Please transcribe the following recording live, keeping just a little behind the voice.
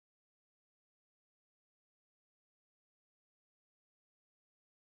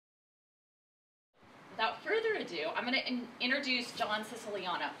without further ado, I'm going to introduce John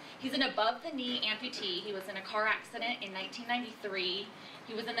Siciliano. He's an above-the-knee amputee. He was in a car accident in 1993.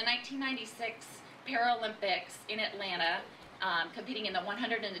 He was in the 1996 Paralympics in Atlanta, competing in the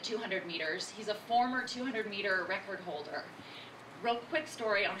 100 and the 200 meters. He's a former 200-meter record holder. Real quick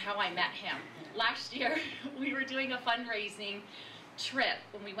story on how I met him. Last year, we were doing a fundraising trip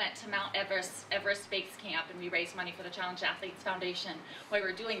when we went to Mount Everest Base Camp, and we raised money for the Challenged Athletes Foundation while we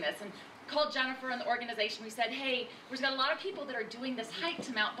were doing this. And called Jennifer and the organization. We said, hey, we've got a lot of people that are doing this hike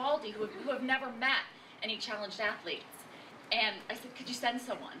to Mount Baldy who have never met any challenged athletes. And I said, could you send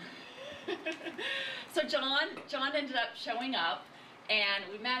someone? So John ended up showing up, and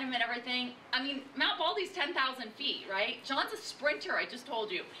we met him and everything. I mean, Mount Baldy's 10,000 feet, right? John's a sprinter, I just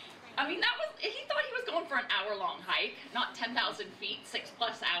told you. I mean, he thought he was going for an hour-long hike, not 10,000 feet,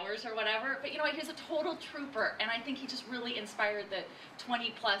 6+ hours or whatever. But you know what, he's a total trooper, and I think he just really inspired the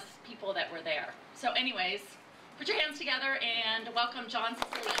 20+ people that were there. So anyways, put your hands together and welcome John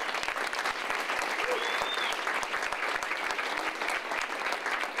Siciliano.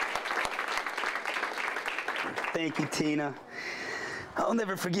 Thank you, Tina. I'll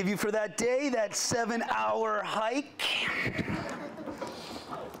never forgive you for that day, that 7-hour hike.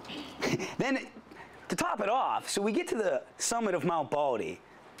 Then, to top it off, so we get to the summit of Mount Baldy.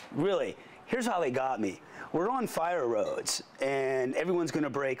 Really, here's how they got me. We're on fire roads, and everyone's going to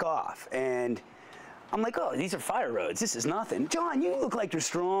break off. And I'm like, oh, these are fire roads. This is nothing. John, you look like you're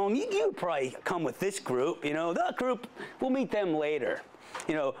strong. You probably come with this group. You know, that group, we'll meet them later.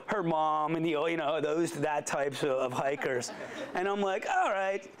 You know, her mom and that types of hikers. And I'm like, all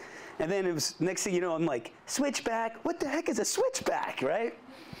right. And then it was, next thing you know, I'm like, switchback? What the heck is a switchback, right?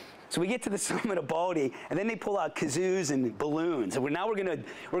 So we get to the summit of Baldy, and then they pull out kazoos and balloons. And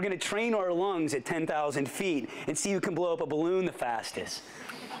we're gonna train our lungs at 10,000 feet and see who can blow up a balloon the fastest.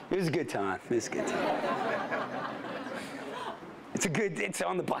 It was a good time. It was a good time. It's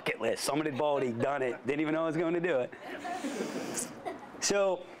on the bucket list. Summit at Baldy, done it. Didn't even know I was going to do it.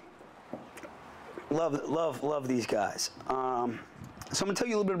 So, love these guys. So I'm gonna tell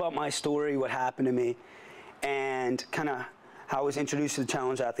you a little bit about my story, what happened to me, and kind of how I was introduced to the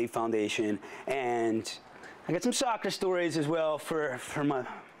Challenged Athlete Foundation. And I got some soccer stories as well for my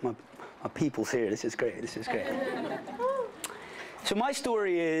peoples here. This is great. This is great. So my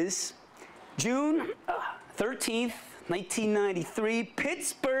story is June 13th, 1993,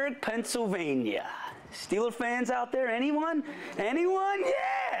 Pittsburgh, Pennsylvania. Steeler fans out there? Anyone? Anyone?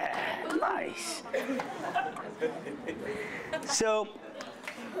 Yeah! Nice. So,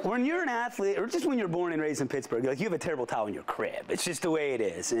 when you're an athlete, or just when you're born and raised in Pittsburgh, like, you have a terrible towel in your crib. It's just the way it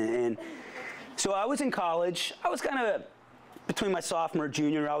is. And so I was in college. I was kind of between my sophomore and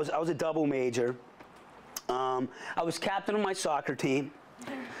junior. I was a double major. I was captain of my soccer team.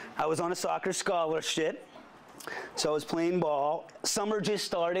 I was on a soccer scholarship. So I was playing ball. Summer just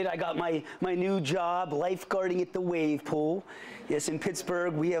started. I got my new job, lifeguarding at the wave pool. Yes, in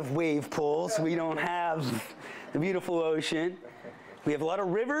Pittsburgh, we have wave pools. We don't have the beautiful ocean. We have a lot of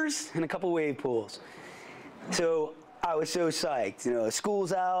rivers and a couple wave pools. So I was so psyched. You know,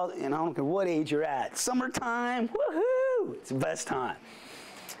 school's out, and I don't care what age you're at. Summertime, woohoo! It's the best time.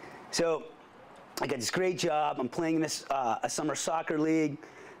 So I got this great job. I'm playing in this a summer soccer league.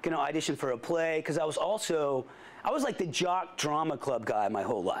 Going to audition for a play, because I was like the jock drama club guy my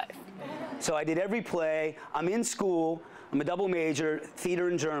whole life. So I did every play. I'm in school. I'm a double major, theater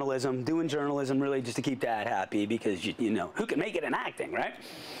and journalism, doing journalism really just to keep Dad happy, because you know, who can make it in acting, right?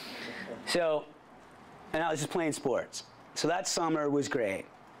 So, and I was just playing sports. So that summer was great.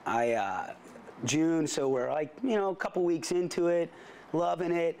 June, so we're like, you know, a couple weeks into it,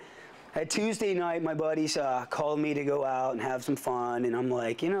 loving it. At Tuesday night, my buddies called me to go out and have some fun, and I'm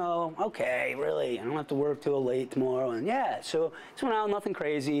like, you know, okay, really, I don't have to work till late tomorrow, and yeah, so just went out, nothing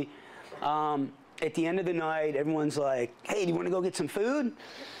crazy. At the end of the night, everyone's like, hey, do you want to go get some food?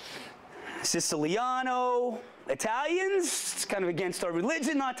 Siciliano, Italians, it's kind of against our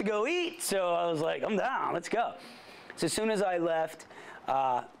religion not to go eat, so I was like, I'm down, let's go. So as soon as I left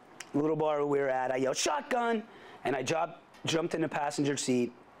the little bar we were at, I yelled, shotgun, and I jumped in the passenger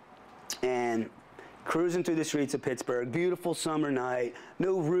seat, and cruising through the streets of Pittsburgh, beautiful summer night,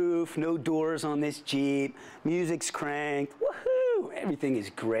 no roof, no doors on this Jeep, music's cranked, woohoo, everything is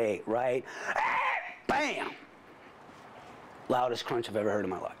great, right? Bam! Loudest crunch I've ever heard in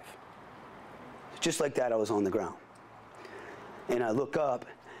my life. Just like that, I was on the ground. And I look up,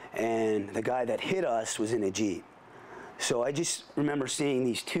 and the guy that hit us was in a Jeep. So I just remember seeing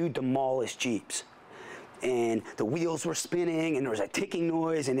these two demolished Jeeps. And the wheels were spinning, and there was a ticking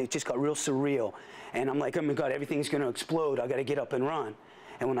noise, and it just got real surreal. And I'm like, oh my God, everything's going to explode. I got to get up and run.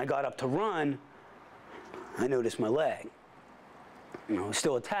 And when I got up to run, I noticed my leg. You know, it was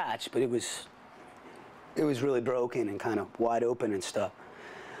still attached, but it was really broken and kind of wide open and stuff.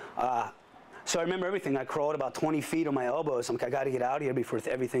 So I remember everything. I crawled about 20 feet on my elbows. I'm like, I got to get out of here before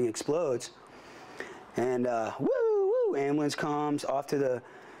everything explodes. And ambulance comes off to the,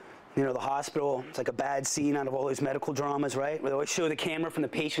 the hospital. It's like a bad scene out of all those medical dramas, right? Where they always show the camera from the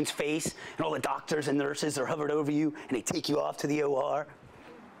patient's face, and all the doctors and nurses are hovered over you, and they take you off to the OR.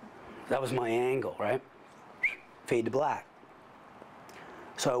 That was my angle, right? Fade to black.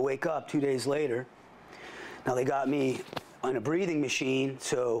 So I wake up 2 days later. Now they got me on a breathing machine,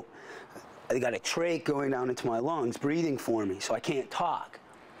 so they got a trach going down into my lungs, breathing for me, so I can't talk.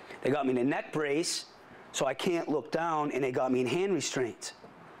 They got me in a neck brace, so I can't look down, and they got me in hand restraints.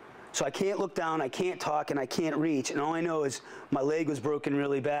 So I can't look down, I can't talk, and I can't reach, and all I know is my leg was broken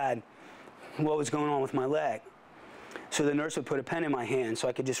really bad. What was going on with my leg? So the nurse would put a pen in my hand so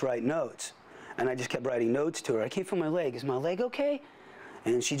I could just write notes. And I just kept writing notes to her. I can't feel my leg. Is my leg okay?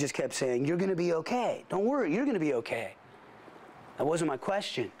 And she just kept saying, you're going to be okay. Don't worry, you're going to be okay. That wasn't my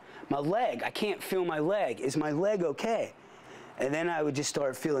question. My leg, I can't feel my leg. Is my leg okay? And then I would just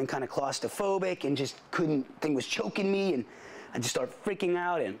start feeling kind of claustrophobic and just thing was choking me, and I just start freaking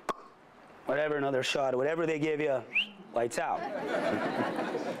out, and whatever, another shot, whatever they give you, lights out.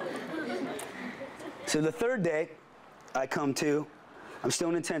 So the third day, I come to, I'm still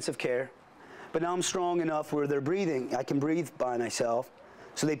in intensive care, but now I'm strong enough where they're breathing. I can breathe by myself.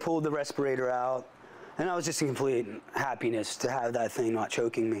 So they pulled the respirator out, and I was just in complete happiness to have that thing not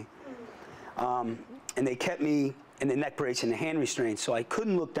choking me. And they kept me in the neck brace and the hand restraints, so I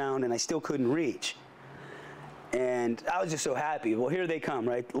couldn't look down and I still couldn't reach. And I was just so happy. Well, here they come,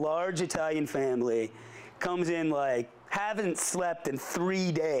 right? Large Italian family comes in like, haven't slept in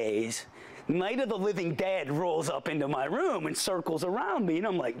 3 days. Night of the Living Dead rolls up into my room and circles around me, and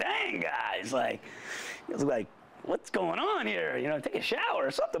I'm like, dang, guys, like, it was like, what's going on here? Take a shower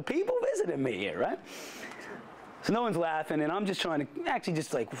or something. People visiting me here, right? So no one's laughing, and I'm just trying to actually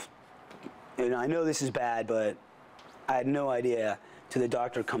just like, I know this is bad, but I had no idea till the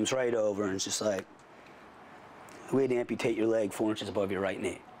doctor comes right over and it's just like, we had to amputate your leg 4 inches above your right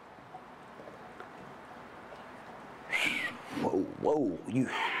knee. Whoa, I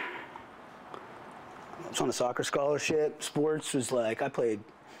was on a soccer scholarship. Sports was like, I played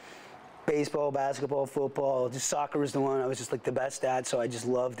baseball, basketball, football. Just soccer was the one I was just like the best at, so I just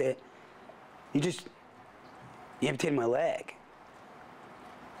loved it. You amputated my leg.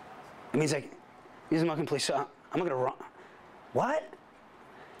 It means like, I'm not gonna play soccer. I'm not gonna run. What?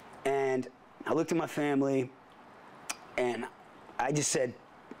 And I looked at my family, and I just said,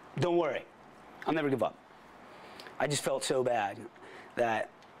 don't worry, I'll never give up. I just felt so bad that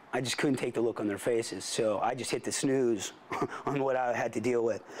I just couldn't take the look on their faces, so I just hit the snooze on what I had to deal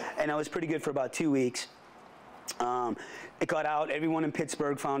with. And I was pretty good for about 2 weeks. It got out, everyone in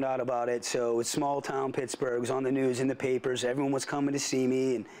Pittsburgh found out about it, so it's small town Pittsburgh, it was on the news, in the papers, everyone was coming to see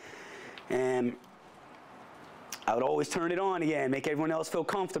me, and I would always turn it on again, make everyone else feel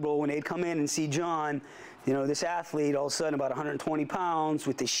comfortable when they'd come in and see John, this athlete, all of a sudden about 120 pounds,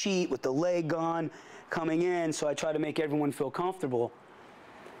 with the sheet, with the leg gone, coming in, so I try to make everyone feel comfortable.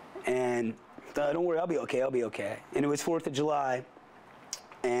 And don't worry, I'll be okay, I'll be okay. And it was 4th of July,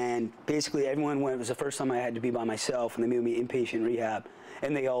 and basically everyone went. It was the first time I had to be by myself, and they moved me inpatient rehab,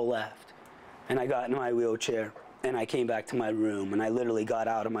 and they all left. And I got in my wheelchair, and I came back to my room, and I literally got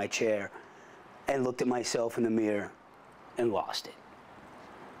out of my chair and looked at myself in the mirror and lost it.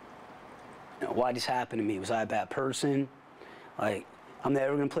 Why this happened to me? Was I a bad person? Like, I'm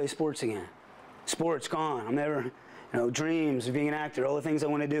never gonna play sports again. Sports gone. I'm never, dreams of being an actor, all the things I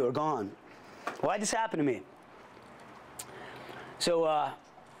want to do are gone. Why did this happen to me? So,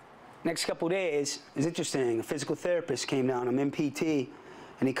 next couple of days, it's interesting. A physical therapist came down. I'm in PT,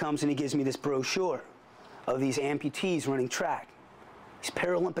 and he comes and he gives me this brochure of these amputees running track. These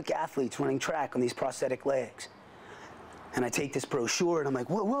Paralympic athletes running track on these prosthetic legs. And I take this brochure, and I'm like,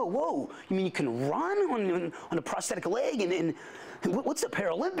 whoa. You mean you can run on a prosthetic leg? And what's the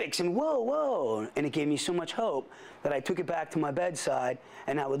Paralympics? And whoa. And it gave me so much hope that I took it back to my bedside,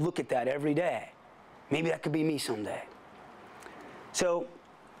 and I would look at that every day. Maybe that could be me someday. So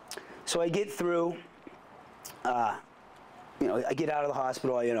I get through, I get out of the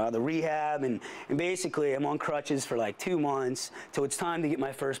hospital, the rehab, and basically I'm on crutches for like 2 months, so it's time to get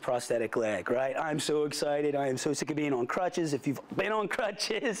my first prosthetic leg, right? I'm so excited. I am so sick of being on crutches. If you've been on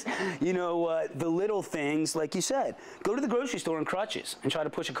crutches, you know what, the little things, like you said, go to the grocery store on crutches and try to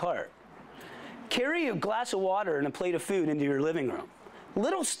push a cart. Carry a glass of water and a plate of food into your living room.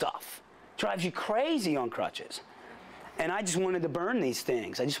 Little stuff drives you crazy on crutches. And I just wanted to burn these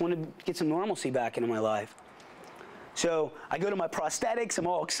things. I just wanted to get some normalcy back into my life. So I go to my prosthetics. I'm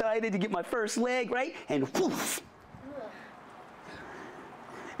all excited to get my first leg, right? And whoosh.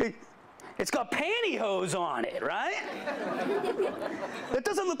 It's got pantyhose on it, right? That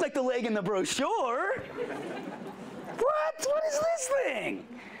doesn't look like the leg in the brochure. What? What is this thing?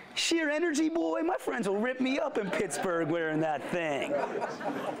 Sheer energy, boy. My friends will rip me up in Pittsburgh wearing that thing.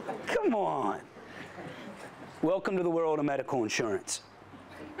 Come on. Welcome to the world of medical insurance.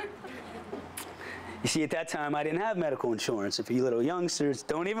 You see, at that time, I didn't have medical insurance. And for you little youngsters,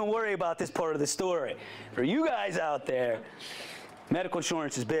 don't even worry about this part of the story. For you guys out there, medical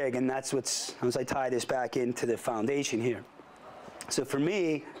insurance is big, and that's what's, as I tie this back into the foundation here. So for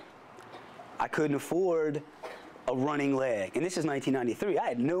me, I couldn't afford a running leg. And this is 1993. I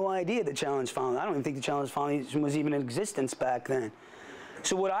had no idea the Challenge Foundation, I don't even think the Challenge Foundation was even in existence back then.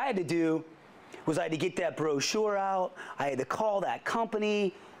 So what I had to do was I had to get that brochure out. I had to call that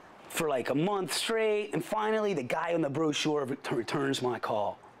company for like a month straight. And finally, the guy on the brochure returns my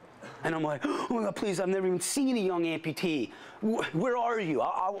call. And I'm like, oh my God, please, I've never even seen a young amputee. Where are you?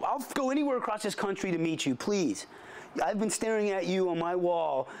 I'll go anywhere across this country to meet you, please. I've been staring at you on my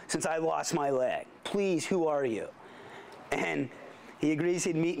wall since I lost my leg. Please, who are you? And he agrees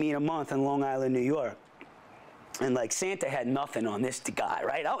he'd meet me in a month in Long Island, New York. And like Santa had nothing on this guy,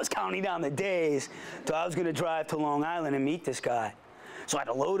 right? I was counting down the days till I was going to drive to Long Island and meet this guy. So I had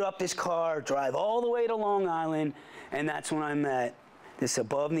to load up this car, drive all the way to Long Island, and that's when I met this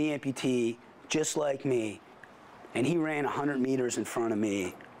above-knee amputee, just like me. And he ran 100 meters in front of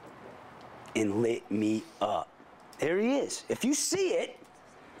me and lit me up. There he is. If you see it,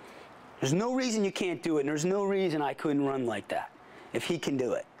 there's no reason you can't do it, and there's no reason I couldn't run like that, if he can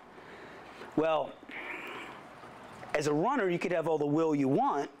do it. Well, as a runner, you could have all the will you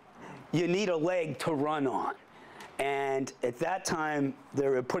want. You need a leg to run on. And at that time, they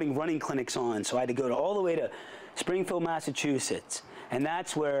were putting running clinics on, so I had to go all the way to Springfield, Massachusetts. And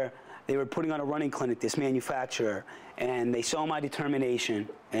that's where they were putting on a running clinic, this manufacturer. And they saw my determination,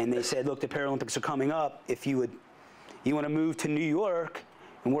 and they said, look, the Paralympics are coming up. If you want to move to New York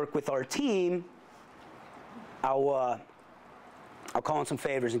and work with our team, I'll call in some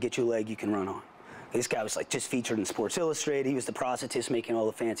favors and get you a leg you can run on. This guy was like just featured in Sports Illustrated. He was the prosthetist making all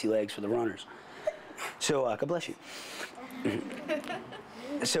the fancy legs for the runners. So, God bless you.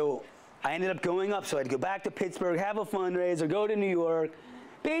 So I ended up going up, so I had to go back to Pittsburgh, have a fundraiser, go to New York.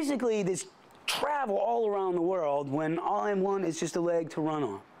 Basically, this travel all around the world when all I want is just a leg to run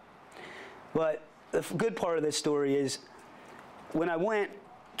on. But the good part of this story is when I went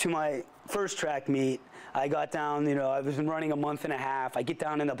to my first track meet, I got down, you know, I was running a month and a half. I get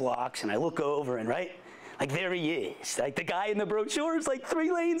down in the blocks and I look over and right, like there he is. Like the guy in the brochure is like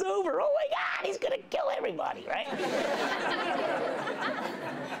 3 lanes over. Oh my God, he's gonna kill everybody, right?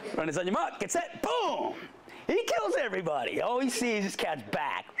 Runners on your mark, get set, boom! He kills everybody. All he sees is cat's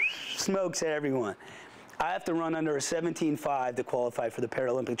back, smokes everyone. I have to run under a 17.5 to qualify for the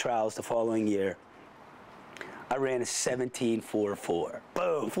Paralympic trials the following year. I ran a 17.44.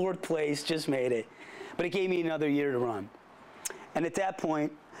 Boom, 4th place, just made it. But it gave me another year to run. And at that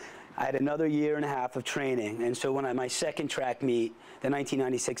point, I had another year and a half of training. And so when my second track meet, the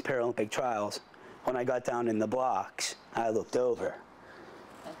 1996 Paralympic trials, when I got down in the blocks, I looked over.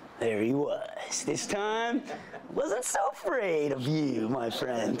 There he was. This time, wasn't so afraid of you, my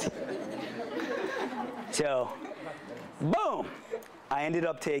friend. So, boom! I ended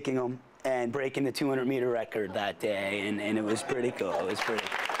up taking him and breaking the 200-meter record that day, and it was pretty cool. It was pretty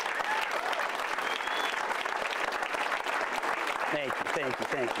cool.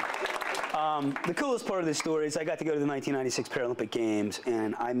 Thank you. The coolest part of this story is I got to go to the 1996 Paralympic Games,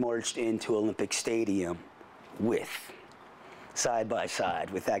 and I marched into Olympic Stadium side by side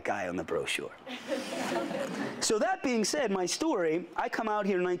with that guy on the brochure. So that being said, my story, I come out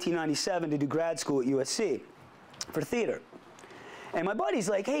here in 1997 to do grad school at USC for theater. And my buddy's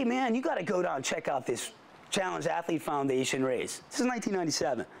like, hey man, you gotta go down and check out this Challenge Athlete Foundation race. This is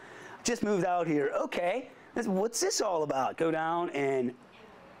 1997. Just moved out here. Okay, what's this all about? Go down and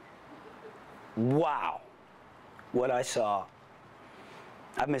wow, what I saw.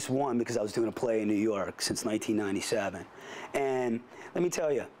 I've missed one because I was doing a play in New York since 1997. And let me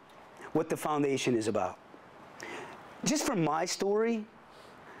tell you what the foundation is about. Just from my story,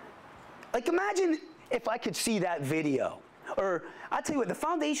 like imagine if I could see that video. Or I'll tell you what, the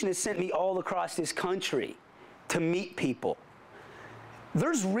foundation has sent me all across this country to meet people.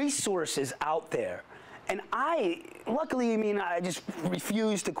 There's resources out there. And luckily, I mean, I just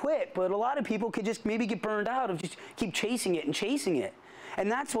refuse to quit, but a lot of people could just maybe get burned out of just keep chasing it and chasing it. And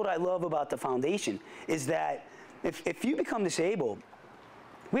that's what I love about the foundation, is that if you become disabled,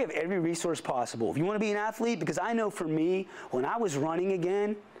 we have every resource possible. If you want to be an athlete, because I know for me, when I was running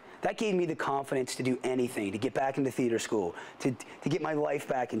again, that gave me the confidence to do anything, to get back into theater school, to get my life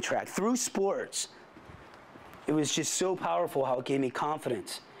back in track. Through sports, it was just so powerful how it gave me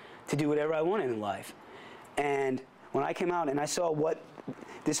confidence to do whatever I wanted in life. And when I came out and I saw what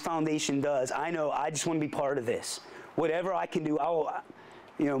this foundation does, I know I just want to be part of this. Whatever I can do,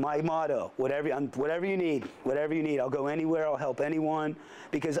 you know, my motto, whatever you need, I'll go anywhere, I'll help anyone,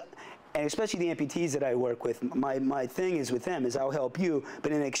 because, and especially the amputees that I work with, my thing is with them is I'll help you,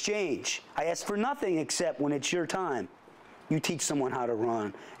 but in exchange, I ask for nothing except when it's your time, you teach someone how to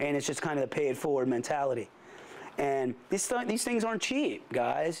run, and it's just kind of the pay it forward mentality. And these things aren't cheap,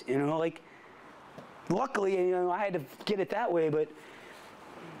 guys, you know, like, luckily, you know, I had to get it that way, but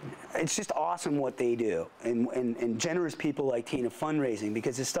it's just awesome what they do, and generous people like Tina fundraising,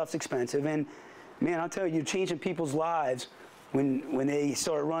 because this stuff's expensive, and man, I'll tell you, you're changing people's lives when they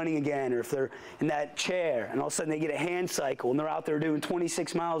start running again, or if they're in that chair and all of a sudden they get a hand cycle and they're out there doing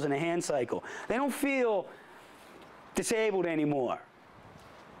 26 miles in a hand cycle. They don't feel disabled anymore.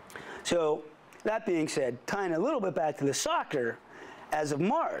 So that being said, tying a little bit back to the soccer, as of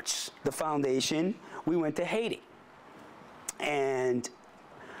March, the foundation, we went to Haiti. And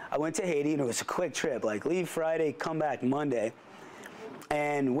I went to Haiti, and it was a quick trip, like leave Friday, come back Monday.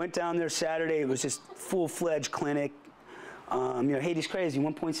 And went down there Saturday. It was just full-fledged clinic. You know, Haiti's crazy.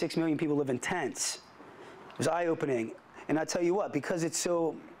 1.6 million people live in tents. It was eye-opening. And I tell you what, because it's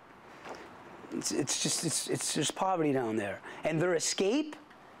so, it's just poverty down there. And their escape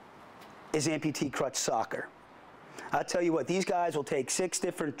is amputee crutch soccer. I'll tell you what, these guys will take 6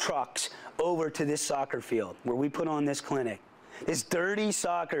 different trucks over to this soccer field where we put on this clinic. This dirty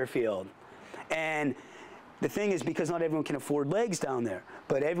soccer field. And the thing is, because not everyone can afford legs down there,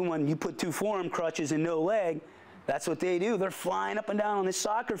 but everyone, you put 2 forearm crutches and no leg, that's what they do. They're flying up and down on this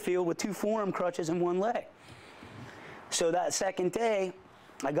soccer field with 2 forearm crutches and 1 leg. So that second day,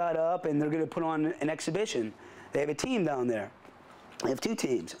 I got up and they're going to put on an exhibition. They have a team down there. They have 2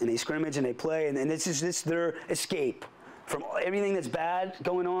 teams, and they scrimmage and they play, and this is their escape from everything that's bad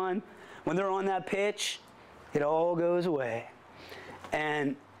going on. When they're on that pitch, it all goes away.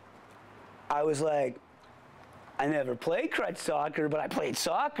 And I was like, I never played crutch soccer, but I played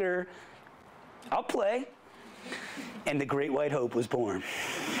soccer. I'll play. And the Great White Hope was born.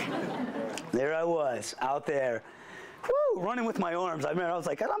 There I was, out there, woo, running with my arms. I remember I was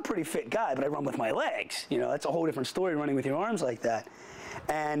like, I'm a pretty fit guy, but I run with my legs. You know, that's a whole different story, running with your arms like that.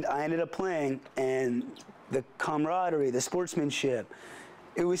 And I ended up playing, and the camaraderie, the sportsmanship,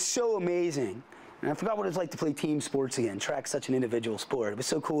 it was so amazing. And I forgot what it was like to play team sports again. Track's such an individual sport. It was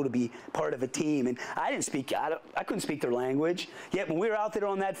so cool to be part of a team. And I couldn't speak their language. Yet when we were out there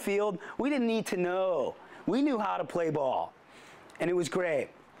on that field, we didn't need to know. We knew how to play ball. And it was great.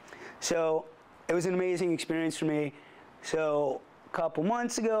 So it was an amazing experience for me. So a couple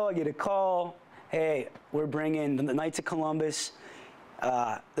months ago, I get a call. Hey, we're bringing the Knights of Columbus.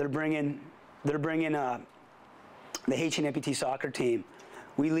 They're bringing the Haitian amputee soccer team.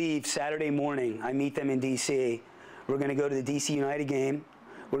 We leave Saturday morning. I meet them in D.C. We're going to go to the D.C. United game.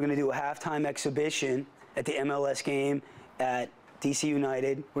 We're going to do a halftime exhibition at the MLS game at D.C.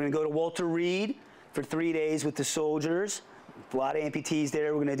 United. We're going to go to Walter Reed for 3 days with the soldiers. A lot of amputees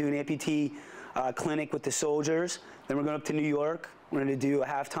there. We're going to do an amputee clinic with the soldiers. Then we're going up to New York. We're going to do a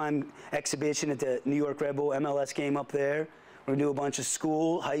halftime exhibition at the New York Red Bull MLS game up there. We're going to do a bunch of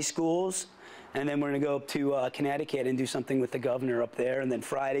high schools. And then we're going to go up to Connecticut and do something with the governor up there. And then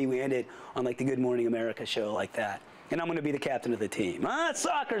Friday, we ended on like the Good Morning America show like that. And I'm going to be the captain of the team.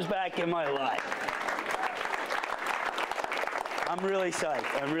 Soccer's back in my life. I'm really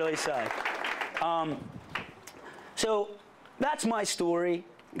psyched. I'm really psyched. So that's my story,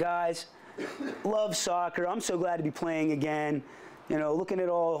 guys. Love soccer. I'm so glad to be playing again. You know, looking at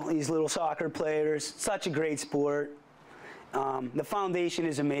all these little soccer players. Such a great sport. The foundation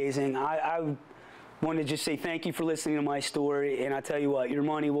is amazing. I want to just say thank you for listening to my story, and I tell you what, your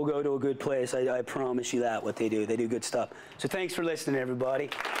money will go to a good place. I promise you that, what they do. They do good stuff. So thanks for listening, everybody.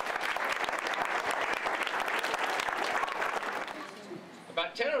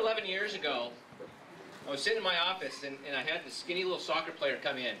 About 10 or 11 years ago, I was sitting in my office, and I had this skinny little soccer player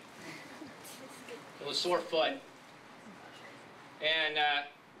come in with a sore foot. And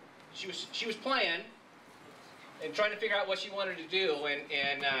she was playing and trying to figure out what she wanted to do,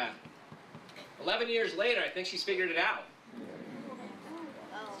 and 11 years later, I think she's figured it out.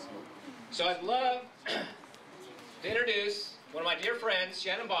 So I'd love to introduce one of my dear friends,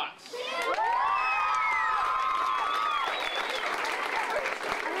 Shannon Boxx.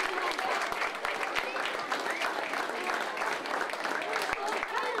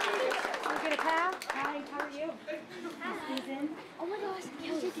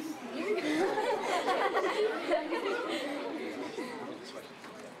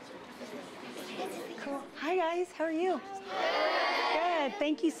 guys. How are you? Good.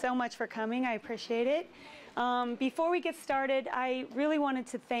 Thank you so much for coming. I appreciate it. Before we get started, I really wanted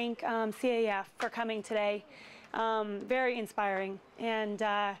to thank CAF for coming today. Very inspiring. And,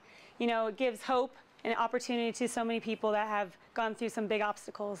 you know, it gives hope and opportunity to so many people that have gone through some big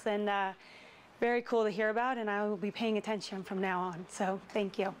obstacles. And very cool to hear about. And I will be paying attention from now on. So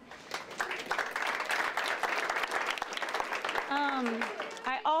thank you.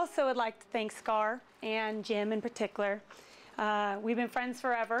 I also would like to thank Scar and Jim in particular. We've been friends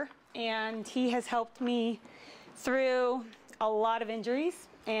forever, and he has helped me through a lot of injuries,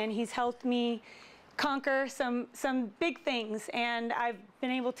 and he's helped me conquer some big things, and I've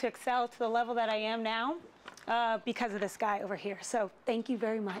been able to excel to the level that I am now because of this guy over here. So thank you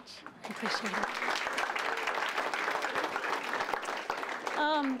very much. I appreciate it.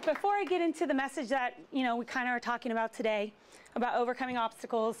 Before I get into the message that, you know, we kind of are talking about today, about overcoming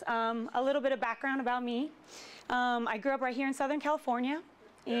obstacles, a little bit of background about me. I grew up right here in Southern California,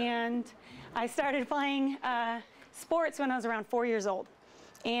 and I started playing sports when I was around 4 years old.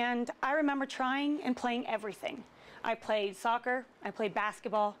 And I remember trying and playing everything. I played soccer, I played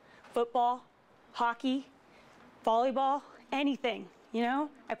basketball, football, hockey, volleyball, anything, you know?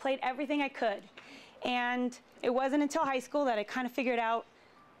 I played everything I could. And it wasn't until high school that I kind of figured out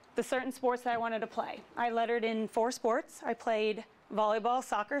the certain sports that I wanted to play. I lettered in 4 sports. I played volleyball,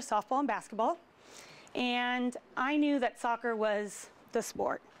 soccer, softball, and basketball. And I knew that soccer was the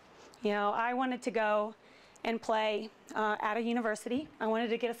sport. You know, I wanted to go and play at a university. I wanted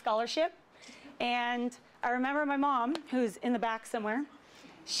to get a scholarship. And I remember my mom, who's in the back somewhere,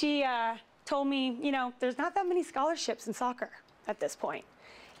 she told me, you know, there's not that many scholarships in soccer at this point.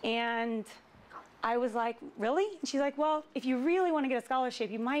 And I was like, really? And she's like, well, if you really want to get a scholarship,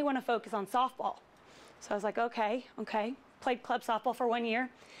 you might want to focus on softball. So I was like, okay. Played club softball for 1 year.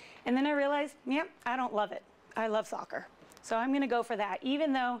 And then I realized, yeah, I don't love it. I love soccer. So I'm going to go for that.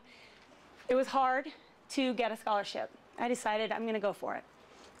 Even though it was hard to get a scholarship, I decided I'm going to go for it.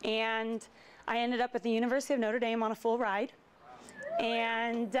 And I ended up at the University of Notre Dame on a full ride.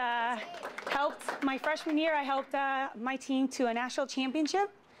 And helped, my freshman year, I helped my team to a national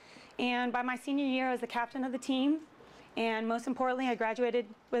championship. And by my senior year, I was the captain of the team. And most importantly, I graduated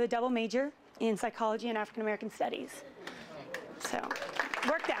with a double major in psychology and African American studies. So,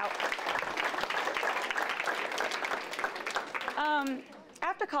 worked out.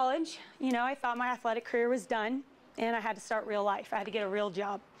 After college, you know, I thought my athletic career was done, and I had to start real life. I had to get a real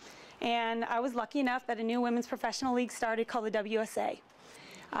job. And I was lucky enough that a new women's professional league started called the WSA.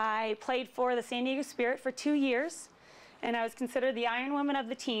 I played for the San Diego Spirit for 2 years, and I was considered the Iron Woman of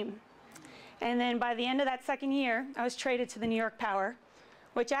the team. And then by the end of that second year, I was traded to the New York Power,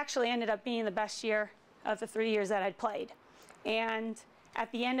 which actually ended up being the best year of the 3 years that I'd played. And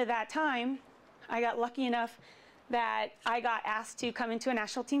at the end of that time, I got lucky enough that I got asked to come into a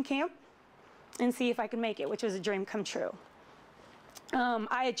national team camp and see if I could make it, which was a dream come true.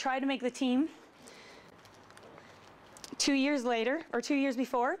 I had tried to make the team 2 years later, or 2 years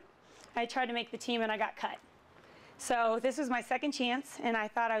before. I tried to make the team and I got cut. So this was my second chance, and I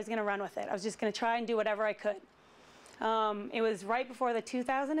thought I was going to run with it. I was just going to try and do whatever I could. It was right before the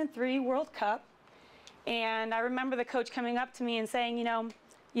 2003 World Cup, and I remember the coach coming up to me and saying, you know,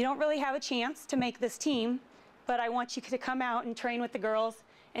 you don't really have a chance to make this team, but I want you to come out and train with the girls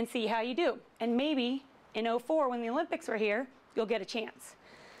and see how you do. And maybe in '04, when the Olympics were here, you'll get a chance.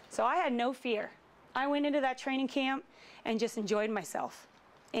 So I had no fear. I went into that training camp and just enjoyed myself.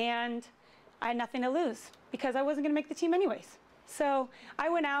 And I had nothing to lose because I wasn't going to make the team anyways. So I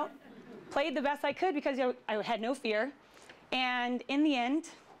went out, played the best I could because I had no fear. And in the end,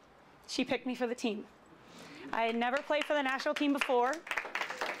 she picked me for the team. I had never played for the national team before.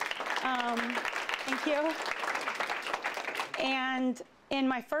 Thank you. And in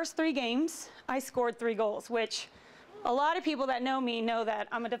my first 3 games, I scored 3 goals, which a lot of people that know me know that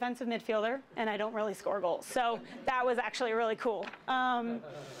I'm a defensive midfielder and I don't really score goals. So that was actually really cool.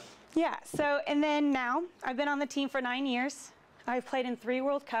 Yeah, so, and then now I've been on the team for 9 years. I've played in 3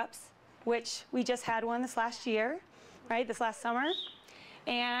 World Cups, which we just had one this last year, right, this last summer.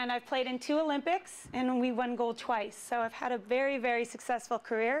 And I've played in 2 Olympics, and we won gold twice. So I've had a very, very successful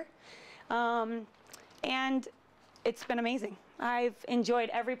career. And it's been amazing. I've enjoyed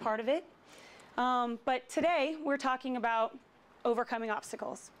every part of it. But today, we're talking about overcoming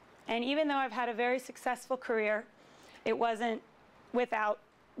obstacles. And even though I've had a very successful career, it wasn't without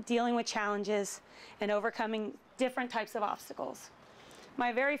dealing with challenges and overcoming different types of obstacles.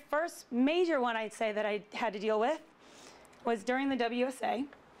 My very first major one I'd say that I had to deal with was during the WSA.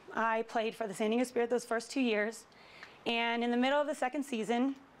 I played for the San Diego Spirit those first 2 years, and in the middle of the second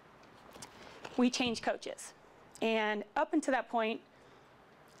season, we changed coaches. And up until that point,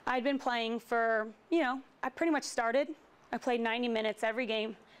 I'd been playing for, I pretty much started. I played 90 minutes every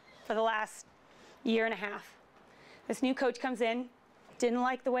game for the last year and a half. This new coach comes in, didn't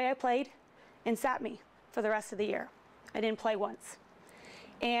like the way I played, and sat me for the rest of the year. I didn't play once.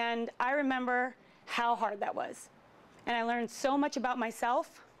 And I remember how hard that was. And I learned so much about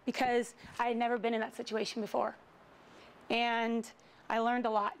myself because I had never been in that situation before. And I learned a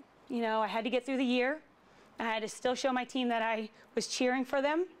lot. I had to get through the year. I had to still show my team that I was cheering for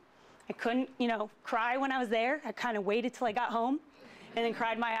them. I couldn't, cry when I was there. I kind of waited till I got home and then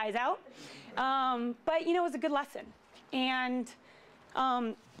cried my eyes out. But, it was a good lesson. And,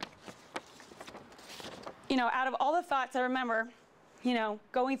 out of all the thoughts I remember,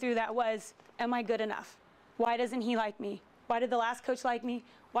 going through that was, am I good enough? Why doesn't he like me? Why did the last coach like me?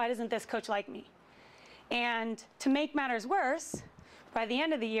 Why doesn't this coach like me? And to make matters worse, by the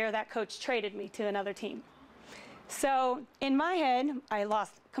end of the year, that coach traded me to another team. So in my head, I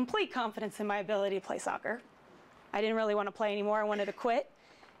lost complete confidence in my ability to play soccer. I didn't really want to play anymore. I wanted to quit.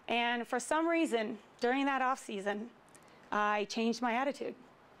 And for some reason, during that off season, I changed my attitude.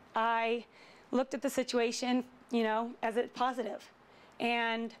 I looked at the situation, as a positive.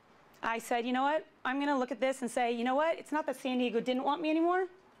 And I said, you know what? I'm going to look at this and say, you know what? It's not that San Diego didn't want me anymore.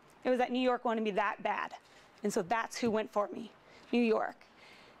 It was that New York wanted me that bad. And so that's who went for me, New York.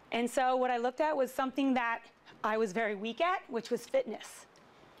 And so what I looked at was something that I was very weak at, which was fitness.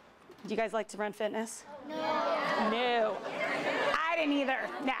 Do you guys like to run fitness? No. No. I didn't either.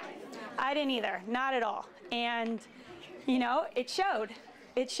 Nah, I didn't either. Not at all. And, it showed.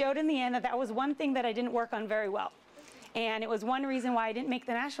 It showed in the end that was one thing that I didn't work on very well. And it was one reason why I didn't make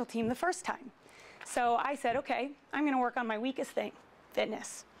the national team the first time. So I said, okay, I'm going to work on my weakest thing,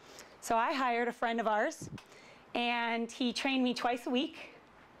 fitness. So I hired a friend of ours, and he trained me twice a week,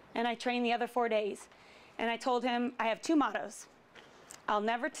 and I trained the other 4 days. And I told him, I have two mottos. I'll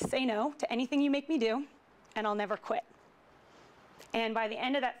never say no to anything you make me do, and I'll never quit. And by the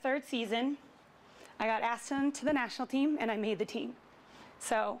end of that third season, I got asked into the national team, and I made the team.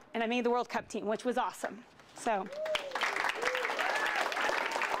 And I made the World Cup team, which was awesome. So.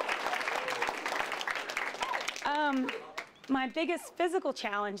 My biggest physical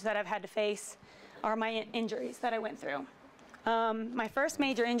challenge that I've had to face are my injuries that I went through. My first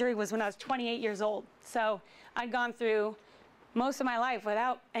major injury was when I was 28 years old. So I'd gone through most of my life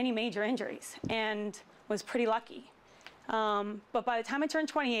without any major injuries and was pretty lucky. But by the time I turned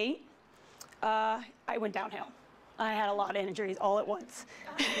 28, I went downhill. I had a lot of injuries all at once.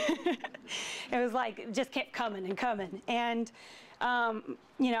 It was like, it just kept coming and coming. And, I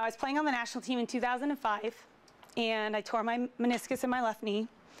was playing on the national team in 2005. And I tore my meniscus in my left knee,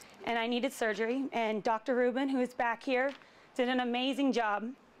 and I needed surgery. And Dr. Rubin, who is back here, did an amazing job,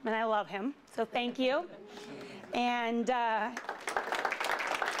 and I love him, so thank you. And got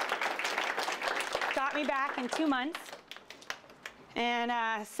me back in 2 months.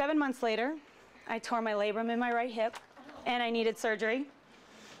 And 7 months later, I tore my labrum in my right hip, and I needed surgery.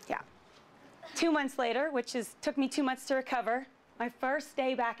 Yeah. 2 months later, took me 2 months to recover, my first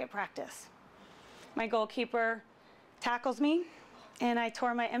day back at practice. My goalkeeper tackles me, and I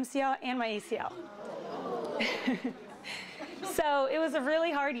tore my MCL and my ACL. So it was a really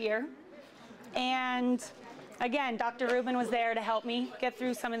hard year. And again, Dr. Rubin was there to help me get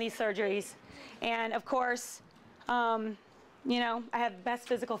through some of these surgeries. And of course, I had the best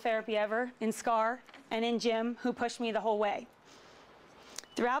physical therapy ever in SCAR and in Jim, who pushed me the whole way.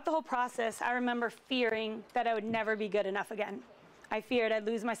 Throughout the whole process, I remember fearing that I would never be good enough again. I feared I'd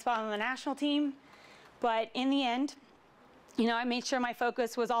lose my spot on the national team. But in the end, I made sure my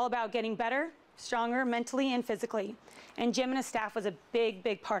focus was all about getting better, stronger mentally and physically. And Jim and his staff was a big,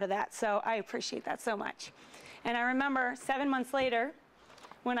 big part of that. So I appreciate that so much. And I remember 7 months later,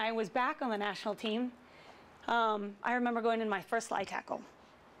 when I was back on the national team, I remember going in my first slide tackle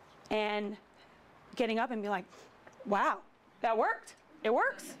and getting up and being like, wow, that worked. It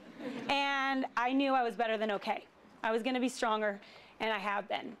works. And I knew I was better than okay. I was going to be stronger. And I have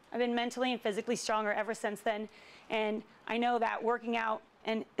been. I've been mentally and physically stronger ever since then. And I know that working out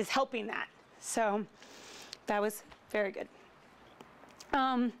is helping that. So that was very good.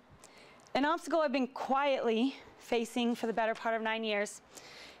 An obstacle I've been quietly facing for the better part of 9 years,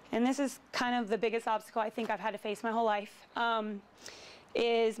 and this is kind of the biggest obstacle I think I've had to face my whole life,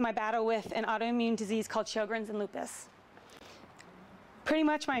 is my battle with an autoimmune disease called Sjogren's and lupus. Pretty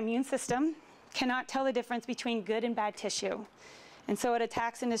much my immune system cannot tell the difference between good and bad tissue. And so it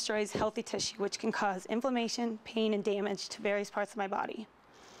attacks and destroys healthy tissue, which can cause inflammation, pain, and damage to various parts of my body.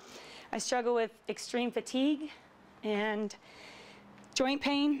 I struggle with extreme fatigue and joint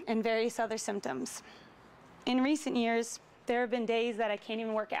pain and various other symptoms. in recent years, there have been days that I can't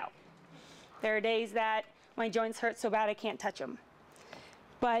even work out. There are days that my joints hurt so bad I can't touch them.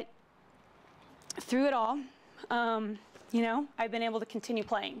 But through it all, you know, I've been able to continue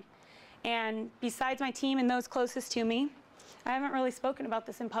playing. And besides my team and those closest to me, I haven't really spoken about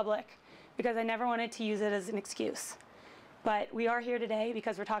this in public because I never wanted to use it as an excuse. But we are here today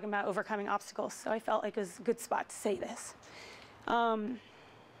because we're talking about overcoming obstacles, so I felt like it was a good spot to say this.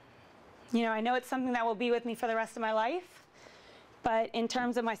 You know, I know it's something that will be with me for the rest of my life, but in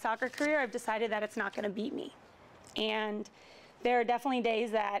terms of my soccer career, I've decided that it's not going to beat me. And there are definitely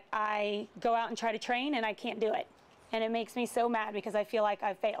days that I go out and try to train and I can't do it. And it makes me so mad because I feel like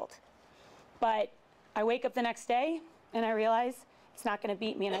I've failed. But I wake up the next day and I realize it's not going to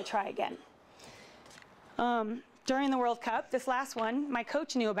beat me and I try again. During the World Cup, this last one, my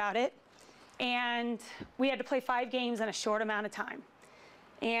coach knew about it and we had to play 5 games in a short amount of time.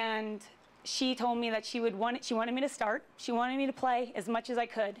 And she told me that she wanted me to start. She wanted me to play as much as I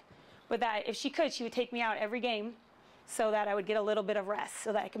could, but that if she could, she would take me out every game so that I would get a little bit of rest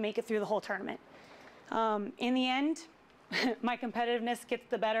so that I could make it through the whole tournament. In the end, my competitiveness gets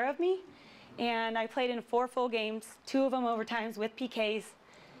the better of me, and I played in 4 full games, 2 of them overtimes with PKs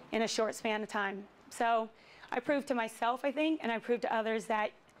in a short span of time. So I proved to myself, I think, and I proved to others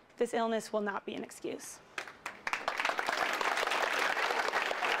that this illness will not be an excuse.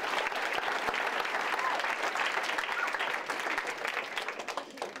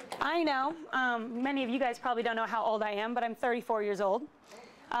 I know, many of you guys probably don't know how old I am, but I'm 34 years old.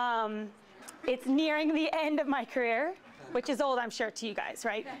 It's nearing the end of my career, which is old, I'm sure, to you guys,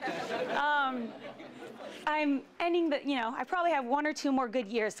 right? I'm ending the, you know, I probably have 1 or 2 more good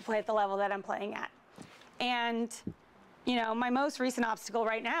years to play at the level that I'm playing at. And, you know, my most recent obstacle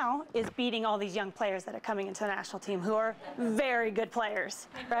right now is beating all these young players that are coming into the national team who are very good players,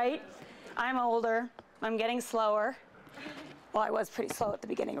 right? I'm older, I'm getting slower. Well, I was pretty slow at the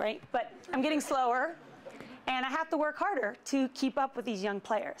beginning, right? But I'm getting slower, and I have to work harder to keep up with these young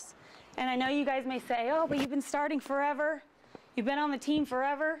players. And I know you guys may say, oh, but you've been starting forever. You've been on the team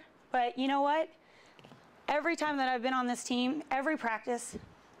forever. But you know what? Every time that I've been on this team, every practice,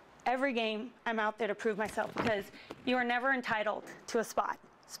 every game, I'm out there to prove myself because you are never entitled to a spot,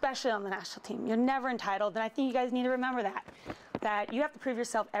 especially on the national team. You're never entitled, and I think you guys need to remember that you have to prove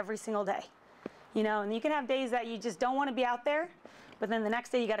yourself every single day. You know, and you can have days that you just don't want to be out there, but then the next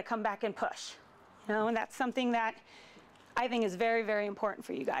day you got to come back and push. You know, and that's something that I think is very, very important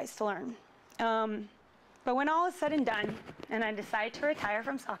for you guys to learn. But when all is said and done, and I decide to retire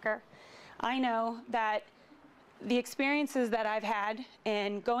from soccer, I know that the experiences that I've had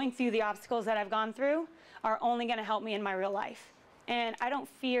and going through the obstacles that I've gone through are only going to help me in my real life. And I don't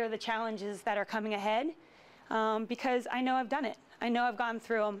fear the challenges that are coming ahead because I know I've done it. I know I've gone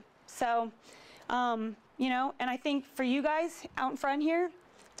through them. So, you know, and I think for you guys out in front here,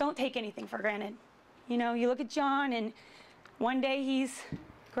 don't take anything for granted. You know, you look at John and one day he's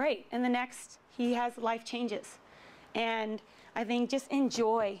great and the next he has life changes. And I think just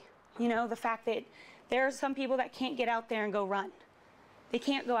enjoy, you know, the fact that there are some people that can't get out there and go run. They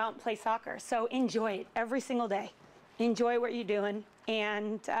can't go out and play soccer. So enjoy it every single day. Enjoy what you're doing.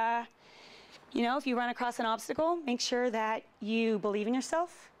 And, you know, if you run across an obstacle, make sure that you believe in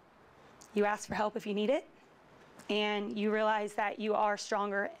yourself. You ask for help if you need it, and you realize that you are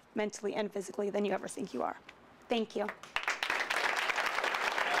stronger mentally and physically than you ever think you are. Thank you.